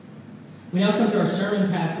We now come to our sermon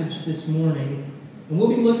passage this morning, and we'll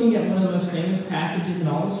be looking at one of the most famous passages in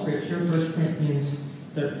all of Scripture, 1 Corinthians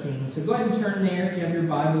 13. So go ahead and turn there if you have your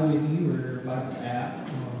Bible with you or your Bible app.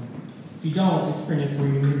 If you don't, it's printed for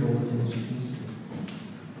you in your bulletin, as you can see.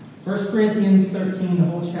 1 Corinthians 13, the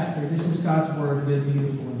whole chapter. This is God's Word, good,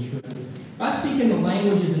 beautiful, and true. If I speak in the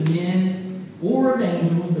languages of men or of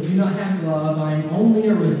angels, but do not have love, I am only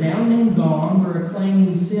a resounding gong or a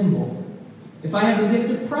clanging cymbal. If I have the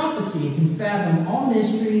gift of prophecy and can fathom all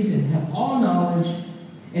mysteries and have all knowledge,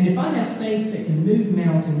 and if I have faith that can move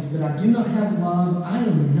mountains, but I do not have love, I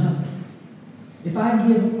am nothing. If I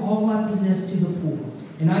give all I possess to the poor,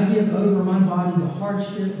 and I give over my body to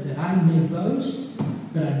hardship that I may boast,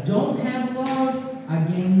 but I don't have love, I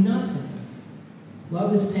gain nothing.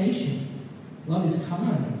 Love is patient. Love is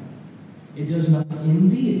kind. It does not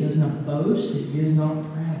envy. It does not boast. It is not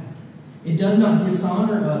proud. It does not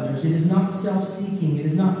dishonor others. It is not self-seeking. It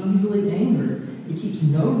is not easily angered. It keeps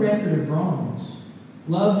no record of wrongs.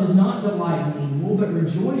 Love does not delight in evil, but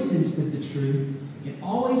rejoices with the truth. It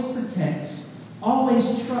always protects,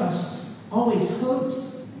 always trusts, always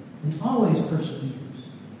hopes, and always perseveres.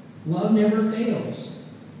 Love never fails.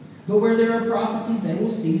 But where there are prophecies, they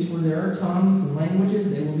will cease. Where there are tongues and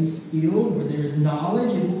languages, they will be stilled. Where there is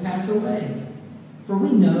knowledge, it will pass away. For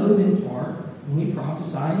we know in part, and we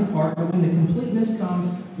prophesy in part, but when the completeness comes,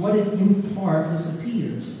 what is in part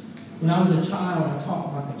disappears. When I was a child, I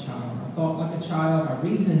talked like a child. I thought like a child. I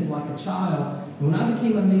reasoned like a child. And when I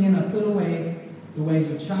became a man, I put away the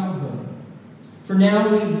ways of childhood. For now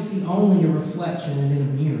we see only a reflection as in a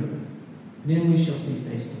mirror. Then we shall see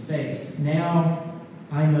face to face. Now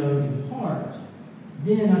I know in part.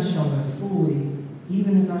 Then I shall know fully,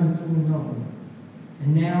 even as I am fully known.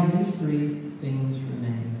 And now these three things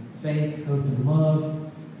remain: faith, hope, and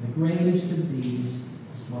love. The greatest of these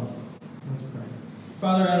is love. Let's pray.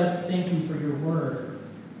 Father, I thank you for your word.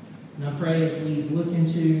 And I pray as we look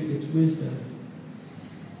into its wisdom,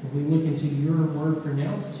 that we look into your word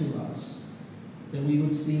pronounced to us, that we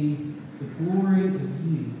would see the glory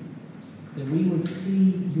of you, that we would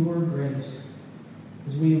see your grace.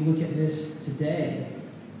 As we look at this today,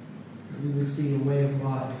 that we would see a way of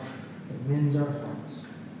life that wins our hearts.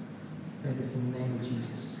 I pray this in the name of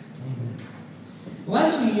Jesus. Amen. The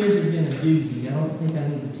last few years have been a doozy. I don't think I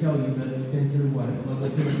need to tell you, but we've been through what? A global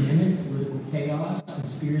pandemic, political chaos,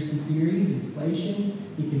 conspiracy theories, inflation,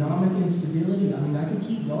 economic instability. I mean, I could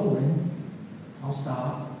keep going. I'll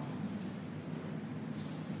stop.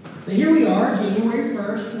 But here we are, January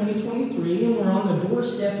 1st, 2023, and we're on the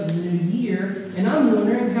doorstep of the new year, and I'm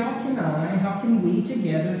wondering how can we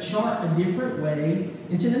together chart a different way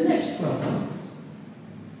into the next 12 months?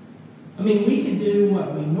 I mean, we could do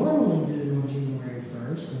what we normally do on January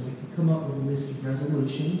 1st, and we could come up with a list of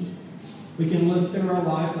resolutions. We can look through our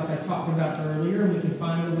life like I talked about earlier, and we can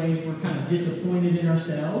find the ways we're kind of disappointed in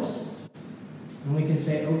ourselves, and we can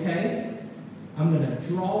say, okay, I'm going to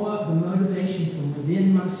draw up the motivation from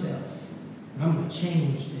within myself. And I'm going to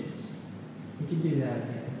change this. We could do that, I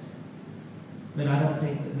guess. But I don't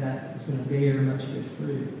think that is going to bear much good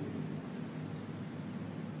fruit.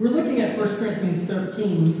 We're looking at 1 Corinthians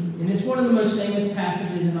 13, and it's one of the most famous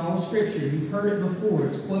passages in all of Scripture. You've heard it before.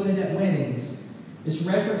 It's quoted at weddings. It's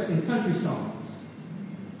referenced in country songs.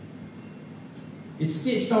 It's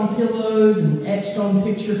stitched on pillows and etched on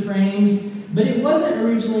picture frames, but it wasn't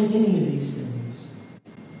originally any of these things.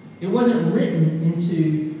 It wasn't written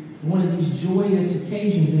into one of these joyous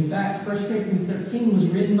occasions. In fact, 1 Corinthians 13 was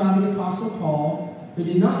written by the Apostle Paul, who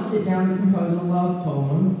did not sit down to compose a love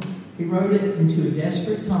poem. He wrote it into a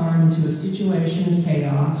desperate time, into a situation of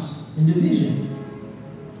chaos and division.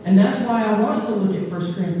 And that's why I want to look at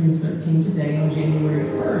 1 Corinthians 13 today on January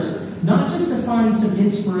 1st, not just to find some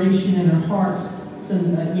inspiration in our hearts,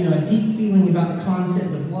 some a deep feeling about the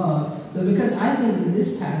concept of love, but because I think that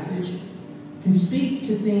this passage can speak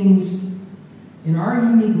to things in our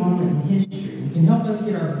unique moment in history. It can help us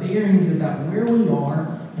get our bearings about where we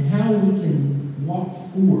are and how we can walk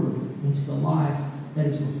forward into the life that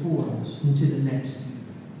is before us, into the next year.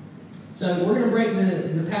 So we're going to break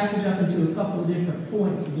the passage up into a couple of different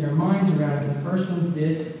points to get our minds around it. The first one's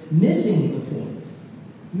this: missing the point.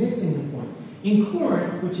 Missing the point. In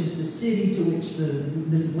Corinth, which is the city to which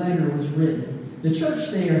this letter was written, the church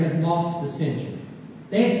there had lost the center.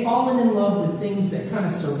 They had fallen in love with things that kind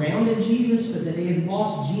of surrounded Jesus, but that they had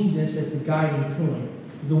lost Jesus as the guiding point,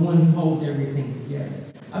 as the one who holds everything together.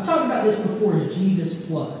 I've talked about this before as Jesus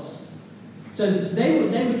plus. So they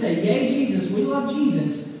would say, yay, Jesus, we love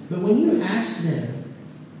Jesus. But when you ask them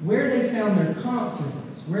where they found their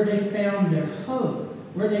confidence, where they found their hope,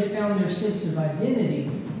 where they found their sense of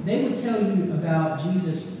identity, they would tell you about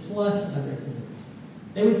Jesus plus other things.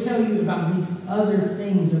 They would tell you about these other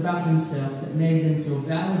things about themselves that made them feel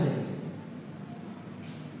validated.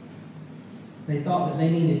 They thought that they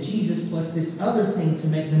needed Jesus plus this other thing to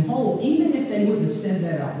make them whole, even if they wouldn't have said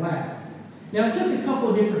that out loud. Now, it took a couple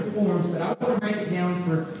of different forms, but I want to break it down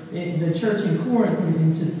for the church in Corinth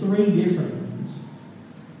into three different ones.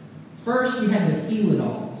 First, you had the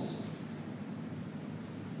feel-it-alls.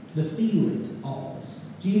 The feel-it-alls.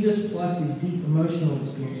 Jesus plus these deep emotional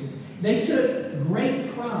experiences. They took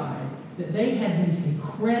great pride that they had these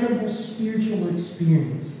incredible spiritual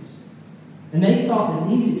experiences. And they thought that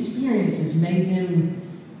these experiences made them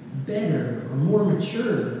better or more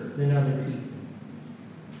mature than other people.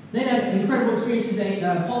 They had incredible experiences.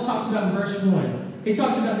 Paul talks about in verse 1. He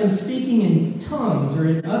talks about them speaking in tongues or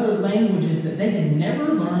in other languages that they had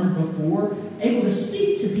never learned before, able to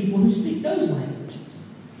speak to people who speak those languages.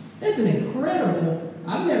 That's an incredible,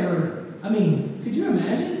 could you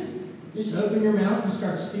imagine? Just open your mouth and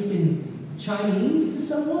start speaking Chinese to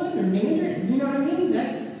someone or Mandarin? You know what I mean?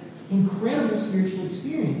 That's incredible spiritual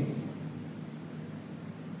experience.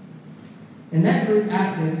 And that group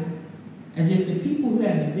acted as if the people who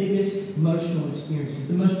had the biggest emotional experiences,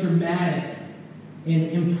 the most dramatic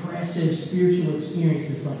and impressive spiritual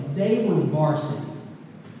experiences, like they were varsity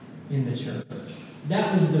in the church.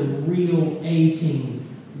 That was the real A team,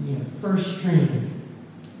 first string.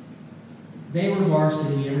 They were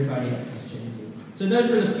varsity, everybody else is JV. So those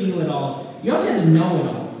were the feel-it-alls. You also had the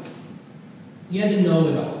know-it-alls. You had the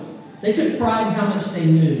know-it-alls. They took pride in how much they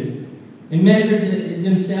knew. They measured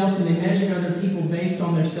themselves and they measured other people based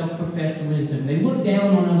on their self-professed wisdom. They looked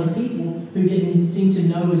down on other people who didn't seem to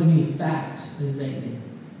know as many facts as they did.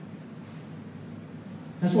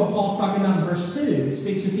 That's what Paul's talking about in verse 2. He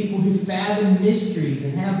speaks of people who fathom mysteries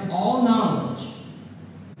and have all knowledge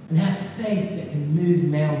and have faith that can move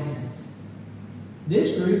mountains.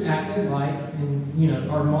 This group acted like, in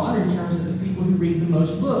our modern terms, that the people who read the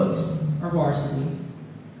most books are varsity.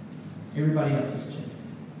 Everybody else is cheap.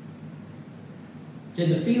 You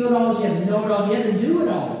had the feel-it-alls, you had the know-it-alls, you had the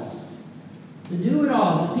do-it-alls. The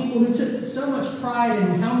do-it-alls, the people who took so much pride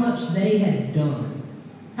in how much they had done,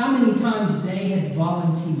 how many times they had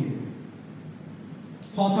volunteered.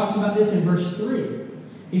 Paul talks about this in verse 3.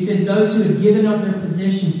 He says, those who had given up their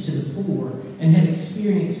possessions to the poor and had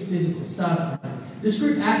experienced physical suffering. This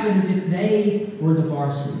group acted as if they were the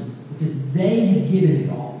varsity because they had given it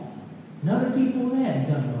all. And other people, they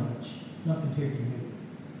hadn't done much, not compared to me.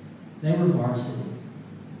 They were varsity.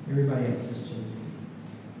 Everybody else is children.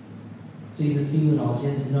 So you had the feel-it-alls, you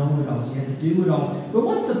had the know-it-alls, you had the do-it-alls. But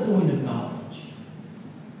what's the point of knowledge?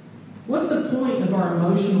 What's the point of our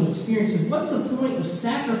emotional experiences? What's the point of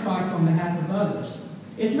sacrifice on behalf of others?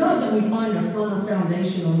 It's not that we find a firmer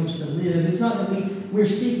foundation on which to live. It's not that we're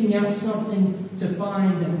seeking out something to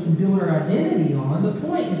find that we can build our identity on. The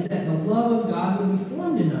point is that the love of God will be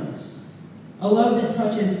formed in us. A love that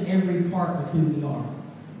touches every part of who we are.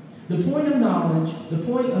 The point of knowledge, the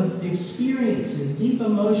point of experiences, deep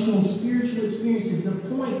emotional, spiritual experiences,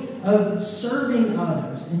 the point of serving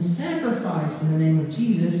others and sacrifice in the name of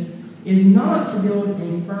Jesus is not to build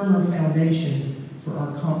a firmer foundation for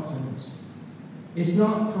our confidence. It's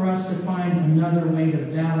not for us to find another way to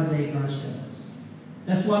validate ourselves.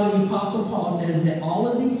 That's why the Apostle Paul says that all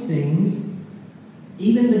of these things,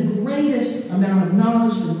 even the greatest amount of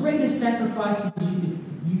knowledge, the greatest sacrifices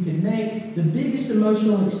you can make, the biggest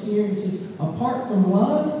emotional experiences, apart from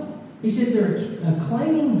love, he says they're a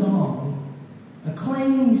clanging gong, a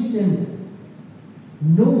clanging cymbal,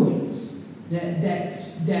 noise that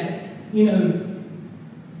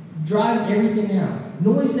drives everything out,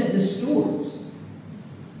 noise that distorts.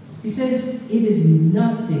 He says it is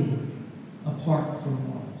nothing apart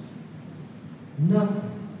from love.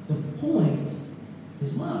 Nothing. The point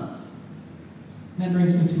is love. And that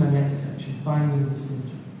brings me to my next section, finding the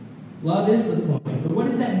center. Love is the point. But what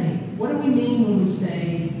does that mean? What do we mean when we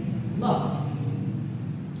say love?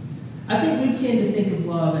 I think we tend to think of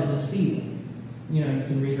love as a feeling. You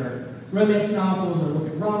can read our romance novels or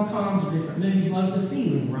look at rom-coms or different movies. Love's a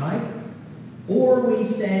feeling, right? Or we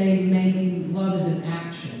say maybe love is an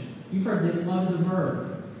action. You've heard this, love is a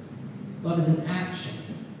verb. Love is an action.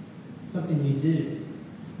 Something you do.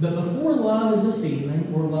 But before love is a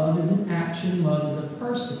feeling or love is an action, love is a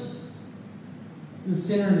person. It's the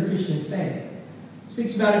center of the Christian faith. It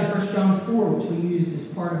speaks about it in 1 John 4, which we use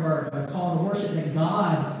as part of our call to worship, that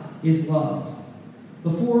God is love.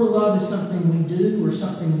 Before love is something we do or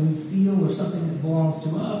something we feel or something that belongs to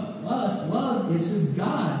us, love is who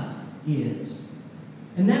God is.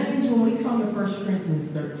 And that means when we come to 1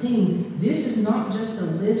 Corinthians 13, this is not just a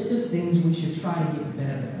list of things we should try to get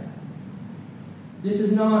better at. This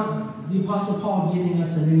is not the Apostle Paul giving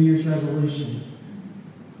us a New Year's resolution.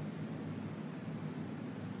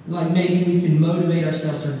 Like maybe we can motivate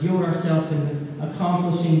ourselves or guilt ourselves into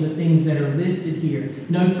accomplishing the things that are listed here.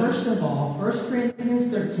 No, first of all, 1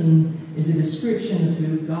 Corinthians 13 is a description of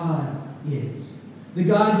who God is. The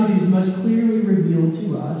God who is most clearly revealed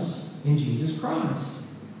to us in Jesus Christ.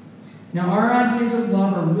 Now, our ideas of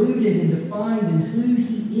love are rooted and defined in who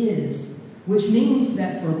He is, which means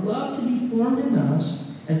that for love to be formed in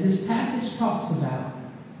us, as this passage talks about,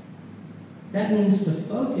 that means to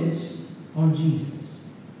focus on Jesus.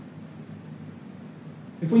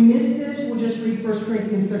 If we miss this, we'll just read 1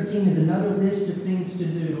 Corinthians 13 as another list of things to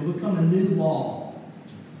do. It'll become a new law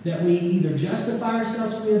that we either justify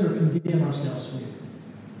ourselves with or condemn ourselves with.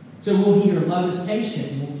 So we'll hear love is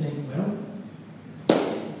patient, and we'll think, well,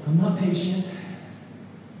 I'm not patient.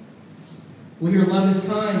 We'll hear love is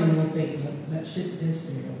kind, and we'll think, well, that ship has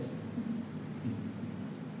sailed.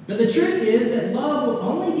 But the truth is that love will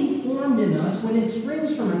only be formed in us when it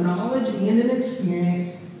springs from a knowledge and an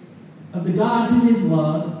experience of the God who is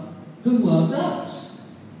love, who loves us.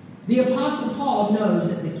 The Apostle Paul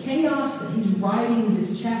knows that the chaos that he's writing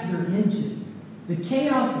this chapter into, the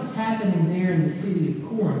chaos that's happening there in the city of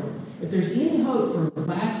Corinth, if there's any hope for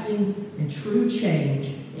lasting and true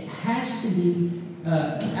change, it has to be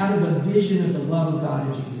out of a vision of the love of God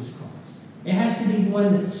in Jesus Christ. It has to be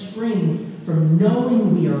one that springs from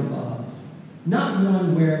knowing we are loved, not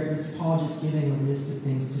one where it's Paul just giving a list of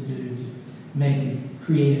things to do to maybe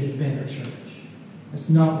create a better church. That's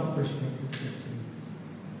not what 1 Corinthians 15 is.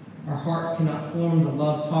 Our hearts cannot form the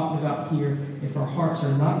love talked about here if our hearts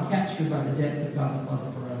are not captured by the depth of God's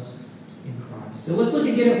love for us in Christ. So let's look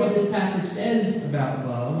again at what this passage says about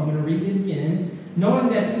love. I'm going to read it again, knowing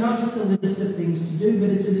that it's not just a list of things to do, but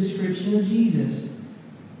it's a description of Jesus.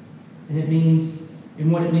 And it means,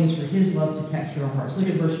 and what it means for His love to capture our hearts. Look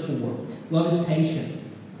at verse 4. Love is patient.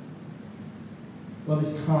 Love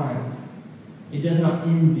is kind. It does not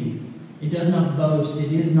envy. It does not boast.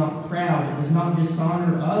 It is not proud. It does not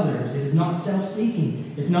dishonor others. It is not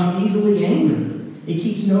self-seeking. It's not easily angered. It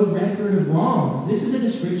keeps no record of wrongs. This is a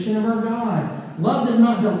description of our God. Love does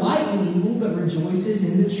not delight in evil, but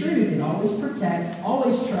rejoices in the truth. It always protects,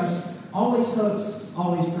 always trusts, always hopes,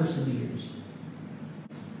 always perseveres.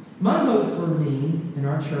 My hope for me and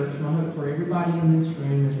our church, my hope for everybody in this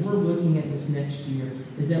room as we're looking at this next year,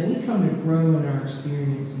 is that we come to grow in our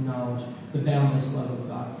experience and knowledge the boundless love of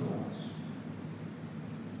God for us.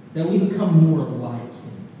 That we become more like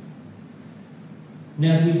Him. And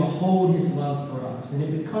as we behold His love for us, and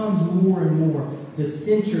it becomes more and more the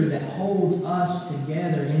center that holds us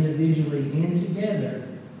together individually and together,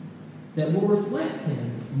 that will reflect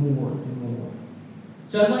Him more and more.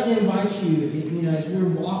 So I'd like to invite you, as we're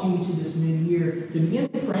walking into this new year, to begin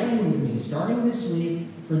praying with me, starting this week,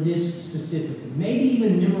 for this specifically. Maybe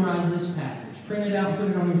even memorize this passage. Print it out and put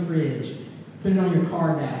it on your fridge. Put it on your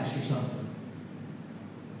car dash or something.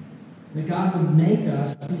 That God would make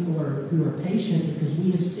us people who are patient because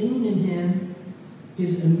we have seen in Him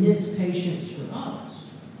His immense patience for us.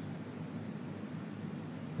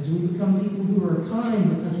 As we become people who are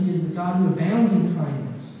kind because He is the God who abounds in kindness.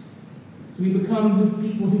 We become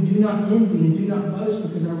people who do not envy and do not boast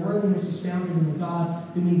because our worthiness is found in the God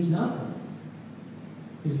who needs nothing,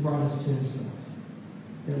 who's brought us to Himself.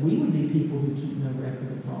 That we would be people who keep no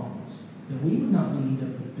record of wrongs. That we would not be eat up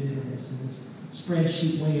with bitterness and this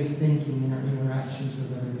spreadsheet way of thinking in our interactions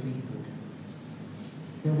with other people.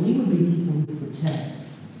 That we would be people who protect,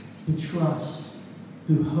 who trust,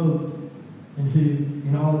 who hope, and who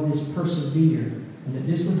in all of this persevere. And that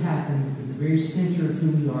this would happen because the very center of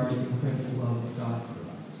who we are is the incredible love of God for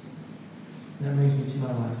us. And that brings me to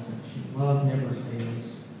my last section. Love never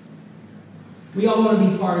fails. We all want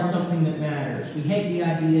to be part of something that matters. We hate the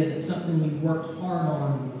idea that something we've worked hard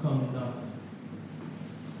on will come to nothing.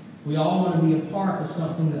 We all want to be a part of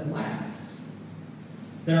something that lasts.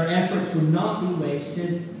 That our efforts will not be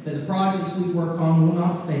wasted. That the projects we work on will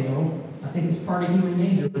not fail. I think it's part of human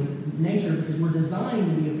nature because we're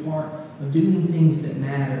designed to be a part of doing things that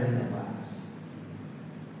matter and that last.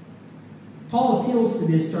 Paul appeals to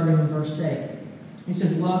this starting in verse 8. He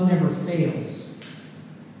says, love never fails.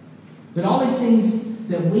 But all these things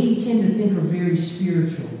that we tend to think are very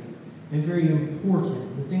spiritual and very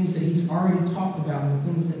important, the things that he's already talked about and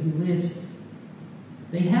the things that he lists,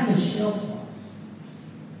 they have a shelf life.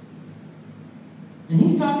 And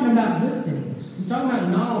he's talking about good things. He's talking about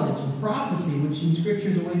knowledge and prophecy, which in Scripture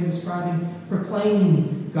is a way of describing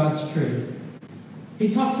proclaiming God's truth. He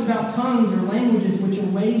talks about tongues or languages, which are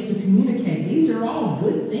ways to communicate. These are all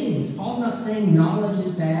good things. Paul's not saying knowledge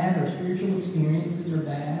is bad or spiritual experiences are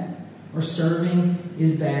bad. or serving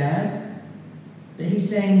is bad. But he's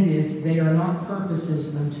saying this, they are not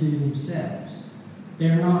purposes unto themselves. They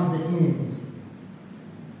are not the end.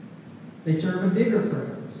 They serve a bigger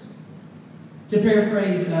purpose. To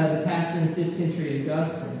paraphrase the pastor in the 5th century,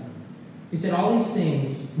 Augustine, he said all these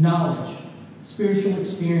things, knowledge, spiritual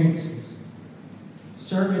experiences,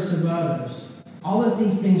 service of others, all of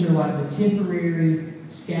these things are like the temporary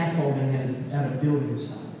scaffolding at a building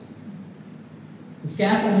site. The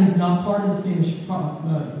scaffolding is not part of the finished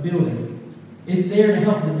building. It's there to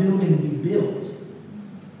help the building be built.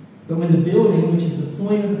 But when the building, which is the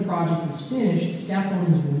point of the project, is finished, the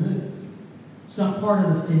scaffolding is removed. It's not part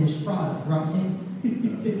of the finished product, right?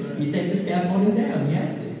 You take the scaffolding down, you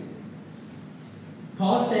have to.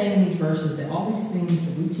 Paul's saying in these verses that all these things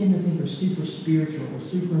that we tend to think are super spiritual or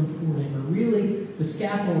super important are really the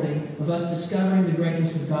scaffolding of us discovering the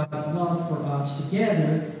greatness of God's love for us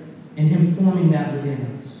together and Him forming that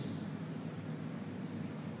within us.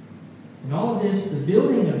 And all of this, the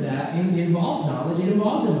building of that, it involves knowledge, it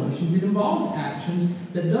involves emotions, it involves actions,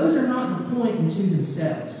 but those are not the point unto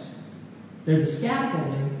themselves. They're the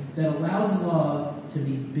scaffolding that allows love to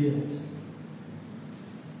be built.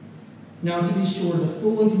 Now, to be sure, the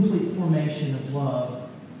full and complete formation of love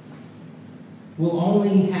will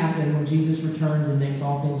only happen when Jesus returns and makes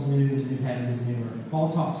all things new in the new heavens and new earth.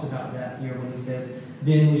 Paul talks about that here when he says,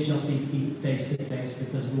 then we shall see face to face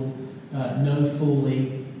because we'll know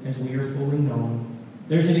fully as we are fully known.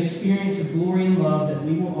 There's an experience of glory and love that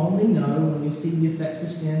we will only know when we see the effects of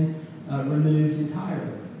sin removed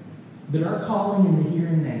entirely. But our calling in the here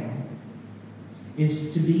and now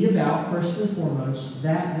is to be about, first and foremost,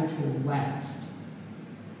 that which will last.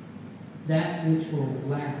 That which will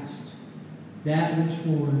last. That which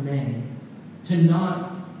will remain. To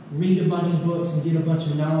not read a bunch of books and get a bunch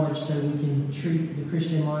of knowledge so we can treat the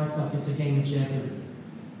Christian life like it's a game of Jeopardy.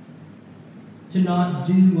 To not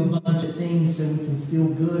do a bunch of things so we can feel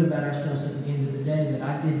good about ourselves at the end of the day, that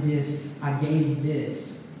I did this, I gave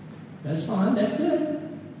this. That's fine, that's good.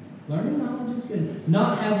 Learning knowledge is good.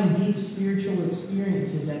 Not having deep spiritual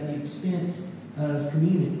experiences at the expense of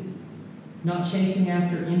community. Not chasing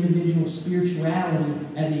after individual spirituality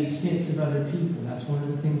at the expense of other people. That's one of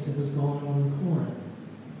the things that was going on in Corinth.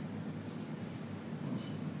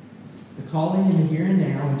 The calling in the here and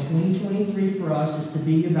now in 2023 for us is to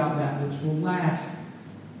be about that which will last.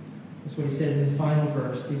 That's what he says in the final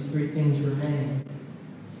verse. These three things remain: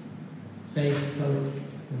 faith, hope,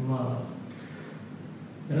 and love.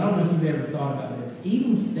 But I don't know if you've ever thought about this.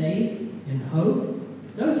 Even faith and hope,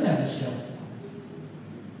 those have a shelf life.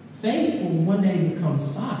 Faith will one day become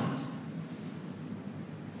sight.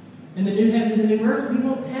 In the new heavens and new earth, we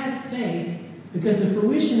won't have faith because the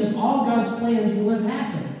fruition of all God's plans will have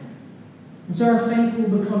happened. And so our faith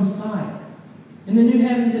will become sight. In the new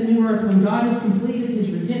heavens and new earth, when God has completed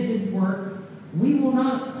His redemptive work, we will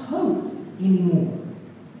not hope anymore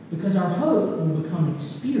because our hope will become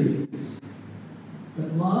experience.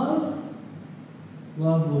 But love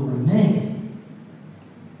will remain.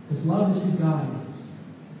 Because love is who God is.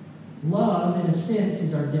 Love, in a sense,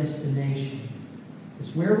 is our destination.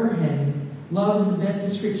 It's where we're heading. Love is the best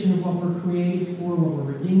description of what we're created for, what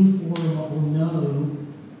we're redeemed for, and what we'll know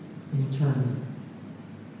in eternity.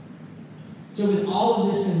 So with all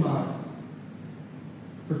of this in mind,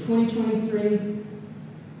 for 2023,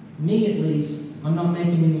 me at least, I'm not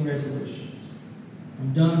making any resolutions.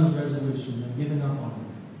 I'm done with resolutions. I'm giving up on them.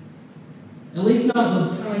 At least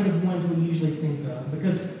not the kind of ones we usually think of.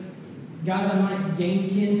 Because, guys, I might gain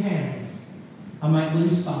 10 pounds. I might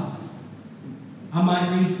lose 5. I might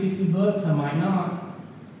read 50 books. I might not.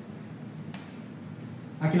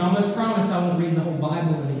 I can almost promise I won't read the whole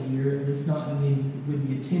Bible in a year. At least not with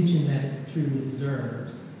the attention that it truly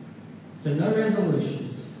deserves. So no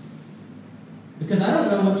resolutions. Because I don't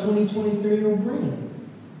know what 2023 will bring.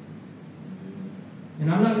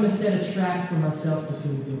 And I'm not going to set a trap for myself to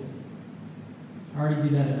feel guilty. I already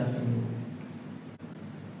do that enough anyway.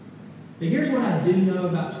 But here's what I do know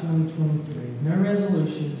about 2023. No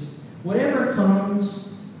resolutions. Whatever comes,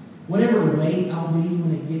 whatever weight I'll be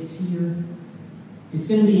when it gets here, it's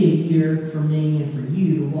going to be a year for me and for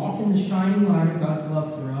you to walk in the shining light of God's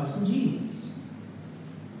love for us and Jesus.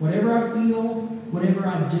 Whatever I feel, whatever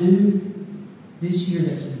I do this year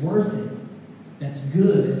that's worth it, that's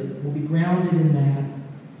good, will be grounded in that,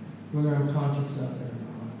 whether I'm conscious of it or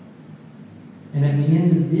not. And at the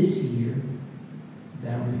end of this year,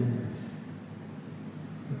 that will be enough.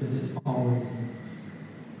 Because it's always enough.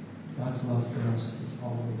 God's love for us is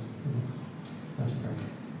always enough. Let's pray.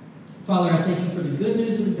 Father, I thank you for the good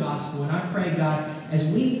news of the gospel, and I pray, God, as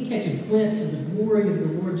we catch a glimpse of the glory of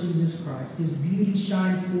the Lord Jesus Christ, His beauty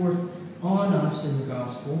shine forth on us in the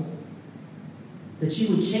gospel, that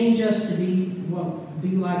you would change us to be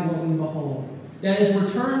like what we behold. That as we're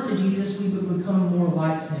turned to Jesus, we would become more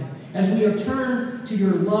like him. As we are turned to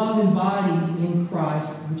your love embodied in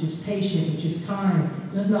Christ, which is patient, which is kind,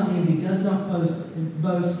 does not envy, does not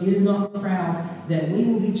boast, is not proud, that we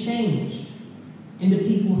will be changed into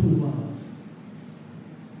people who love.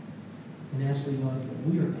 And as we love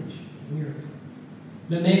them, we are patient, we are kind.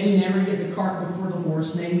 But may we never get the cart before the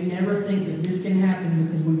horse. May we never think that this can happen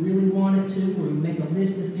because we really want it to, or we make a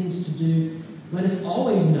list of things to do. Let us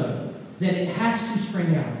always know that it has to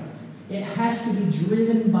spring out of. It has to be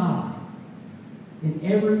driven by, in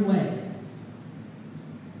every way,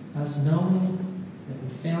 us knowing that we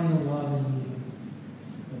found the love in you,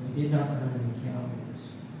 that we did not earn any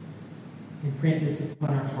Calvary's. And print this upon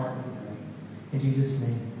our heart, we pray. In Jesus'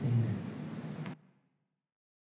 name, amen.